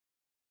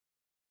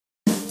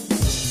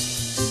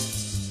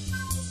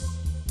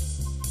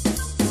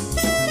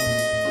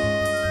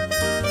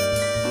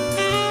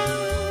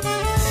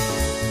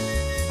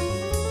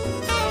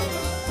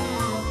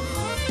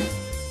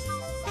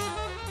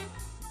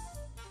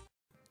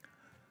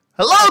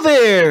Hello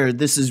there.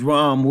 This is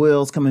Rom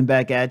Wills coming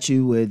back at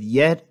you with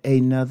yet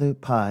another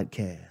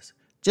podcast.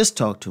 Just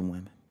talk to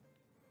women.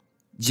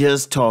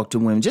 Just talk to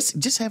women.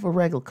 Just have a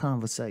regular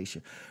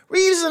conversation.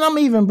 Reason I'm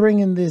even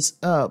bringing this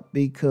up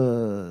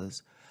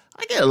because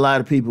I get a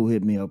lot of people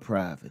hit me up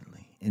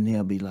privately and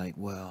they'll be like,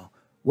 well,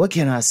 what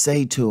can I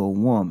say to a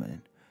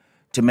woman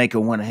to make her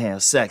want to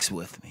have sex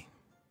with me?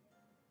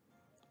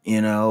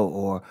 You know,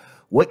 or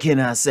what can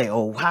I say?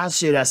 Oh, how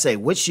should I say?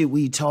 What should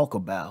we talk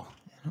about?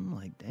 And I'm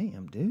like,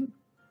 damn, dude.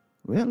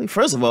 Really?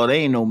 First of all, there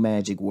ain't no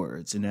magic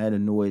words. And that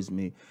annoys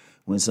me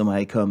when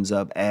somebody comes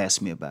up,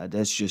 asks me about it.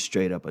 That's just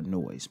straight up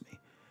annoys me.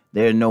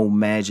 There are no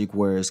magic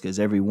words because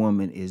every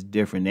woman is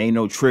different. There ain't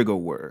no trigger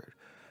word.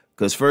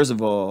 Because first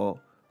of all,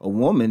 a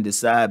woman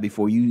decide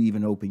before you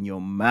even open your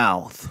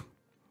mouth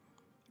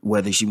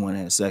whether she want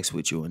to have sex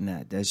with you or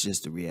not. That's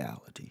just the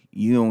reality.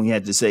 You don't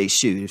have to say,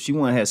 shoot, if she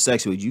want to have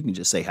sex with you, you can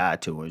just say hi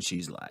to her. And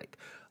she's like,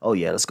 oh,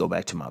 yeah, let's go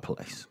back to my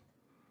place.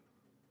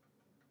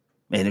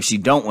 And if she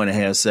don't want to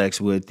have sex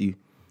with you,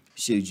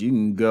 shoot, you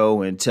can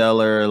go and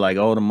tell her like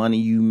all the money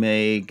you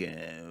make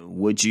and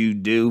what you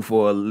do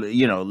for,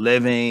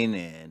 living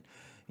and,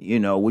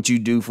 what you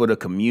do for the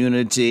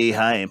community,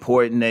 how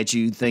important that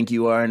you think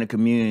you are in the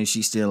community.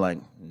 She's still like,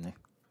 nah.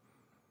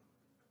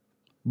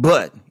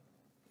 But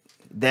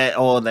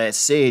all that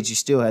said, you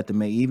still have to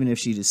make, even if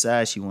she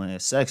decides she want to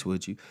have sex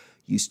with you,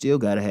 you still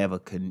got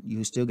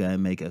to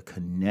make a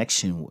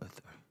connection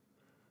with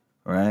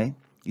her, right?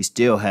 You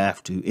still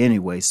have to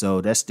anyway, so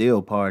that's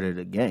still part of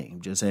the game,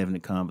 just having a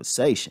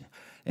conversation.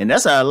 And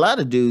that's how a lot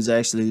of dudes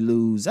actually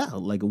lose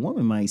out. Like a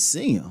woman might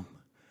see him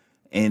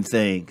and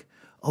think,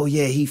 oh,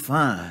 yeah, he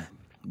fine.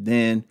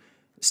 Then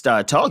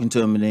start talking to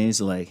him, and then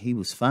it's like, he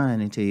was fine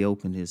until he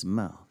opened his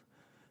mouth,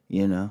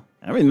 I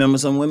remember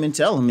some women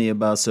telling me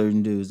about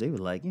certain dudes. They were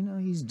like,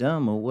 he's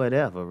dumb or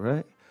whatever,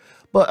 right?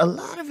 But a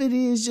lot of it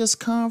is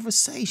just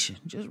conversation,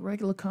 just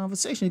regular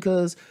conversation,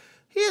 because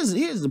Here's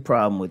the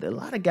problem with it. A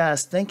lot of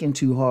guys thinking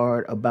too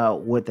hard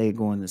about what they're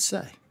going to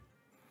say.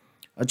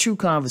 A true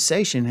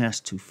conversation has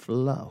to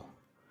flow.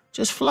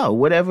 Just flow.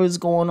 Whatever is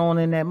going on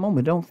in that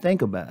moment, don't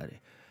think about it.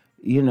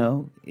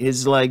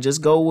 It's like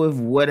just go with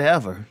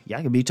whatever.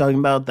 Y'all could be talking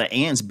about the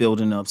ants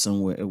building up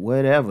somewhere,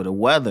 whatever, the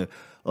weather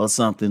or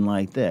something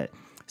like that.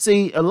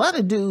 See, a lot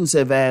of dudes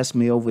have asked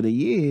me over the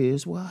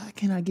years, well, how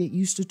can I get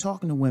used to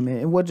talking to women?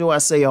 And what do I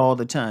say all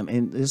the time?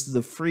 And this is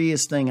the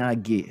freest thing I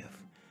give.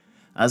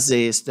 I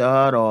said,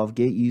 start off,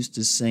 get used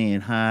to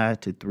saying hi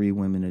to 3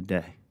 women a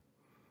day,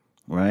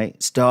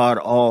 right? Start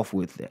off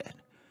with that.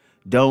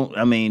 Don't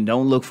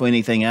look for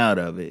anything out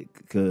of it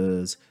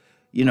because,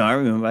 I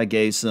remember I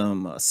gave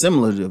some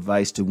similar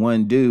advice to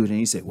one dude and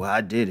he said, well, I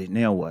did it.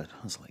 Now what?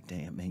 I was like,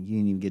 damn, man, you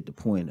didn't even get the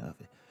point of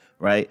it,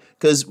 right?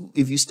 Because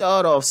if you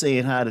start off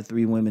saying hi to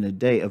 3 women a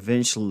day,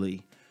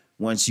 eventually,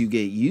 once you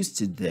get used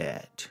to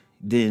that,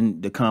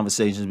 then the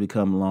conversations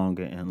become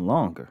longer and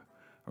longer.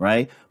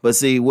 Right. But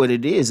see, what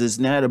it is, it's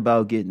not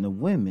about getting the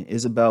women.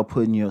 It's about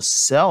putting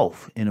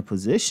yourself in a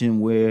position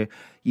where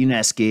you're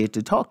not scared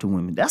to talk to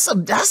women.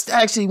 That's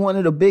actually one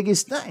of the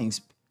biggest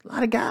things. A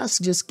lot of guys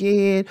just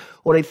scared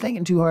or they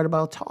thinking too hard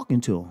about talking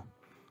to them.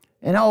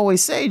 And I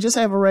always say, just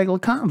have a regular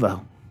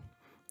convo.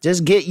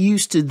 Just get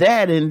used to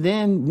that. And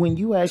then when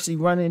you actually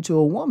run into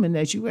a woman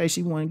that you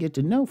actually want to get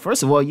to know,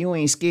 first of all, you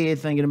ain't scared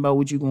thinking about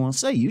what you're going to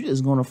say. You're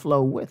just going to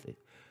flow with it.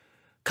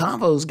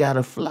 Convo's got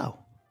to flow,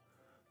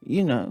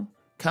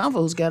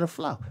 Convo's got to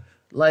flow.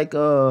 Like,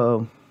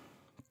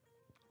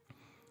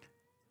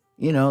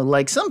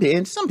 like some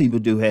people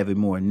do have it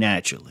more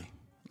naturally.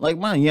 Like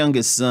my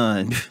youngest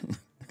son,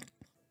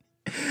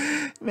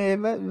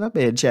 man, my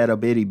man chat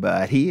up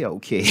anybody. He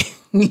okay.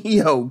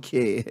 He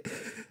okay.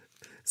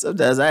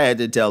 Sometimes I had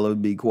to tell him to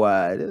be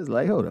quiet. It's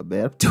like, hold up,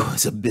 man, I'm doing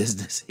some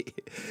business here.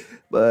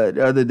 But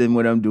other than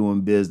when I'm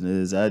doing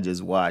business, I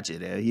just watch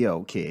it. He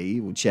okay.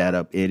 He will chat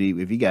up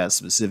if he got a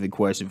specific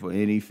question for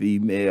any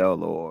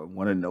female or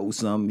want to know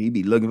something, he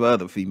be looking for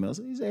other females.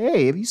 He say,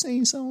 hey, have you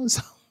seen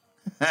so-and-so?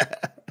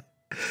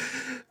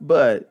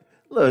 But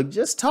look,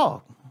 just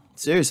talk.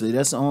 Seriously,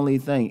 that's the only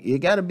thing. It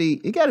gotta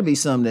be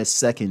something that's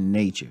second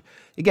nature.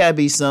 It gotta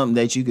be something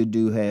that you could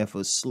do half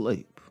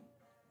asleep.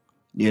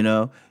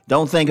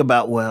 Don't think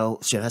about,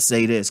 well, should I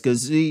say this?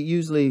 Because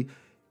usually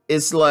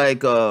it's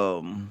like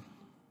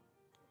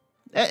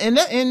And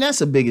that's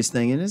the biggest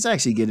thing. And it's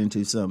actually getting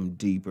into something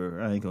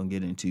deeper. I ain't going to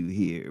get into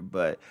here.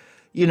 But,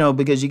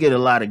 because you get a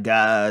lot of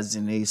guys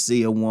and they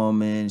see a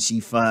woman, she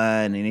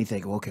fine, and they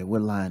think, okay,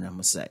 what line I'm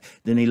going to say?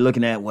 Then they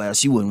looking at, well,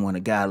 she wouldn't want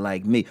a guy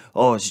like me.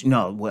 Or,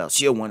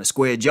 she'll want a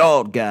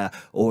square-jawed guy.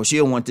 Or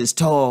she'll want this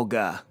tall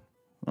guy.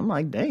 I'm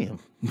like, damn.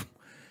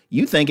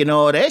 You thinking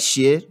all that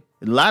shit.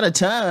 A lot of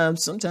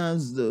times,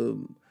 sometimes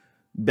the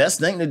best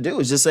thing to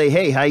do is just say,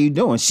 hey, how you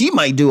doing? She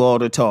might do all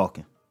the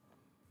talking.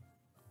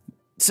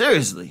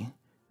 Seriously,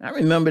 I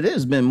remember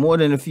there's been more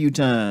than a few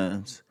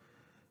times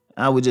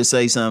I would just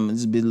say something,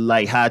 just be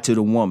like hi to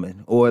the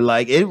woman. Or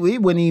like, it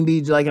wouldn't even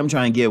be like I'm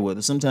trying to get with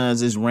her.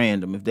 Sometimes it's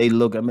random. If they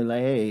look at me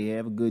like, hey,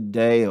 have a good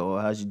day,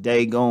 or how's your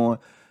day going?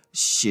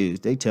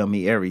 Shoot, they tell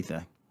me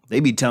everything. They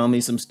be telling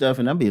me some stuff,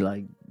 and I be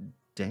like,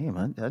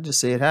 damn, I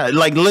just said hi.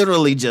 Like,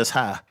 literally just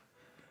hi.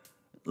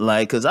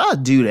 Like, because I'll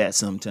do that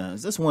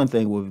sometimes. That's one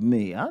thing with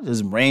me. I'll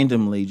just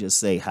randomly just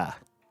say hi.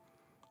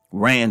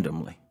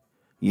 Randomly.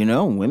 You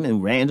know,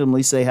 women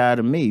randomly say hi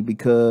to me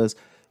because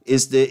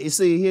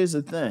see, here's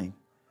the thing.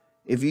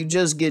 If you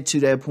just get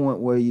to that point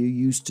where you're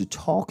used to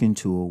talking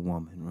to a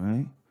woman,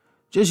 right?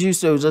 Just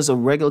used to just a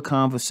regular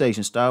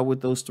conversation. Start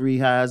with those 3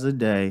 highs a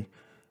day.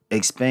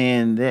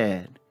 Expand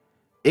that.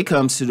 It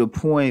comes to the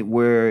point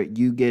where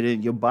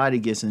your body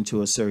gets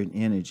into a certain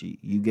energy.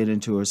 You get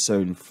into a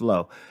certain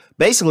flow.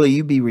 Basically,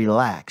 you be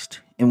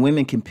relaxed, and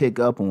women can pick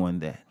up on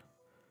that.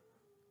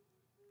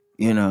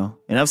 You know,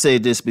 and I've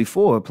said this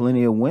before,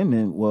 plenty of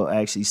women will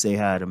actually say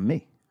hi to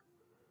me.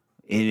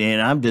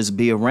 And I'm just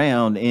be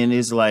around, and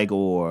it's like,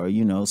 or,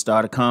 you know,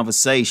 start a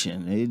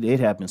conversation. It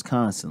happens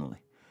constantly,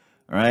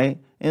 right?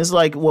 And it's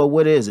like, well,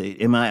 what is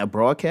it? Am I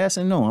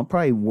broadcasting? No, I'm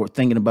probably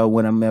thinking about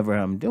whatever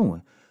I'm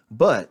doing.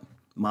 But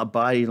my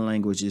body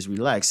language is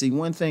relaxed. See,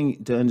 one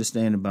thing to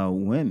understand about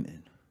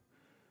women,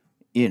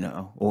 you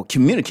know, or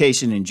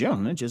communication in general,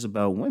 not just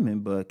about women,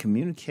 but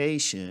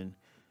communication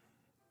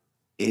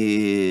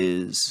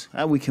is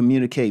how we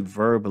communicate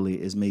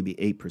verbally is maybe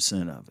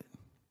 8% of it,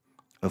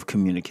 of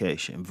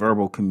communication,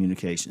 verbal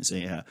communication.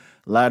 Saying how a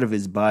lot of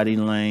it's body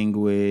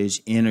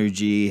language,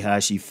 energy, how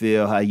she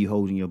feel, how you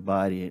holding your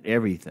body, and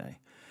everything.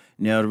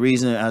 Now, the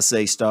reason I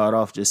say start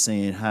off just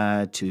saying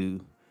hi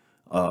to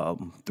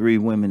 3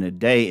 women a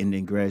day and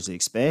then gradually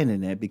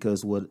expanding that,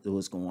 because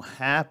what's going to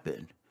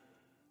happen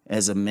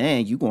as a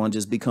man, you're going to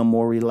just become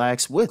more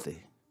relaxed with it.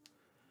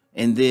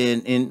 And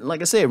then, and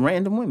like I said,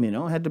 random women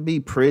don't have to be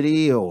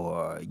pretty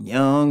or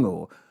young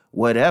or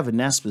whatever,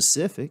 not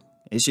specific.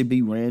 It should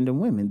be random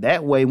women.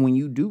 That way, when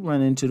you do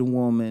run into the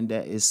woman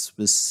that is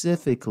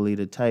specifically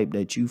the type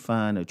that you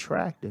find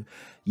attractive,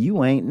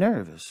 you ain't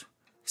nervous.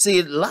 See,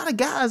 a lot of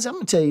guys, I'm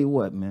going to tell you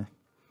what, man.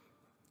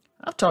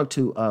 I've talked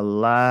to a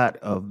lot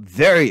of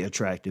very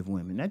attractive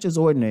women, not just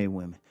ordinary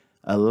women,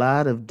 a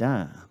lot of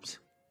dimes.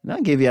 And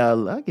I'll give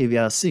y'all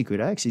a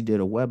secret. I actually did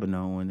a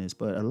webinar on this,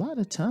 but a lot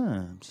of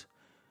times,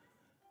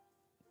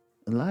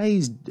 a lot of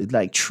these,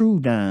 like true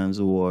dimes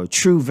or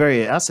true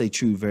very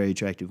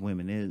attractive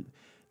women,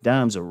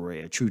 dimes are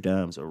rare. True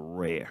dimes are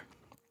rare.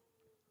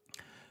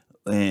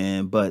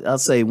 But I'll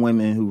say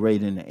women who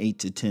rate in the 8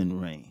 to 10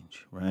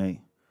 range,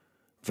 right?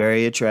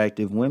 Very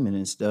attractive women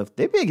and stuff.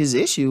 Their biggest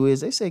issue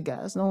is they say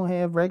guys don't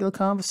have regular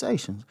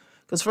conversations.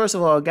 Because first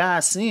of all,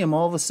 guys see them,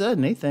 all of a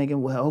sudden they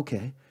thinking, well,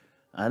 okay,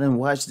 I didn't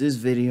watch this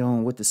video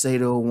on what to say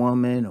to a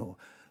woman, or,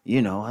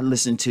 you know, I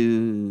listened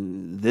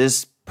to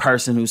this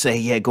person who say,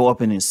 yeah, go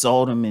up and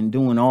insult them and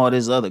doing all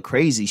this other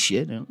crazy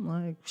shit. And I'm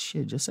like,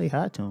 shit, just say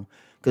hi to them.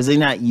 Because they're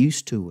not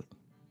used to it.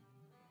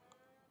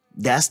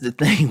 That's the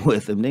thing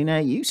with them. They're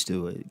not used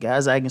to it.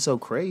 Guys acting so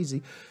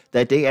crazy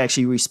that they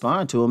actually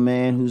respond to a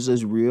man who's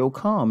just real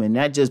calm, and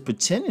not just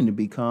pretending to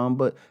be calm,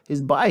 but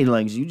his body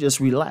language, you just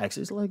relax.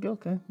 It's like,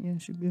 okay, yeah,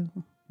 it should be,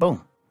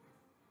 boom.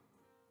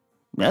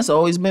 That's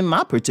always been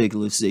my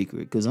particular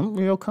secret, because I'm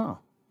real calm.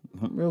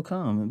 I'm real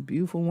calm. A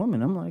beautiful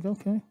woman. I'm like,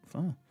 okay,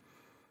 fine.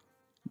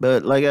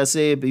 But like I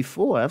said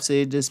before, I've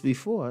said this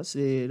before. I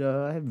said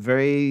I have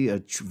very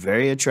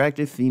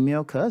attractive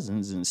female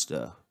cousins and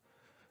stuff,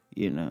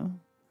 you know.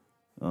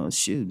 Oh,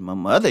 shoot. My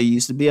mother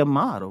used to be a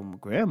model. My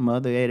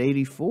grandmother at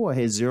 84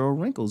 had 0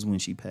 wrinkles when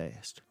she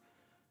passed.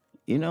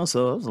 You know,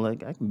 so I was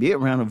like, I can be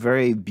around a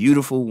very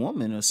beautiful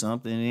woman or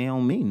something. They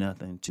don't mean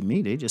nothing. To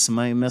me, they just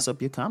somebody mess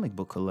up your comic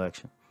book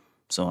collection.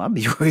 So I'll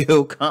be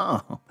real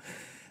calm.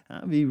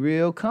 I'll be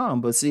real calm.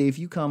 But see, if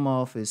you come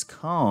off as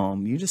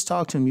calm, you just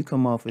talk to them, you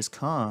come off as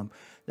calm.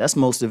 That's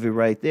most of it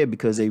right there,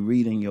 because they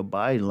read in your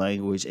body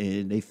language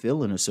and they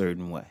feel in a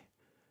certain way.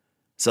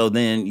 So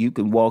then you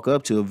can walk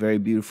up to a very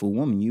beautiful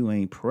woman, you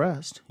ain't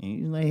pressed, and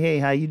you're like, hey,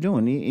 how you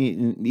doing?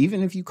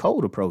 Even if you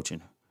cold approaching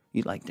her,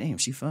 you're like, damn,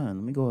 she fine.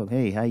 Let me go up.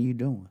 Hey, how you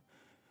doing?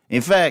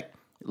 In fact,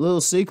 a little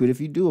secret, if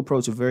you do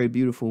approach a very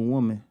beautiful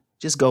woman,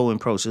 just go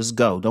and approach. Just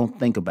go. Don't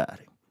think about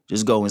it.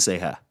 Just go and say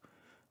hi.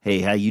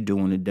 Hey, how you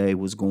doing today?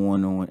 What's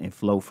going on? And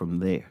flow from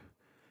there.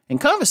 And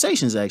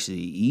conversation's actually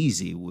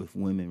easy with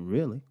women,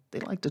 really.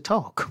 They like to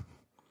talk.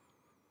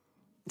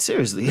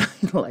 Seriously,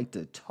 they like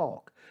to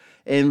talk.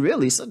 And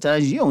really,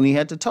 sometimes you don't even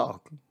have to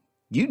talk.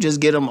 You just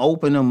get them,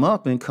 open them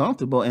up and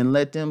comfortable, and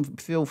let them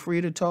feel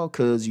free to talk,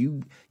 because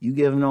you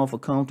giving off a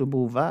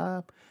comfortable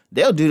vibe.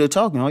 They'll do the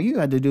talking. All you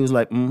got to do is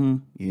like,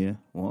 yeah,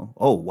 well,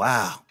 oh,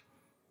 wow.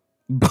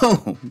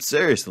 Boom.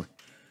 Seriously.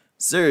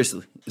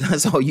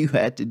 That's all you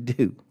had to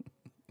do.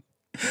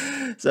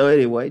 So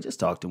anyway, just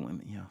talk to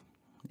women, yo.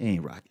 It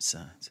ain't rocket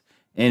science.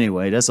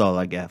 Anyway, that's all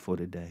I got for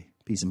today.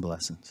 Peace and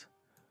blessings.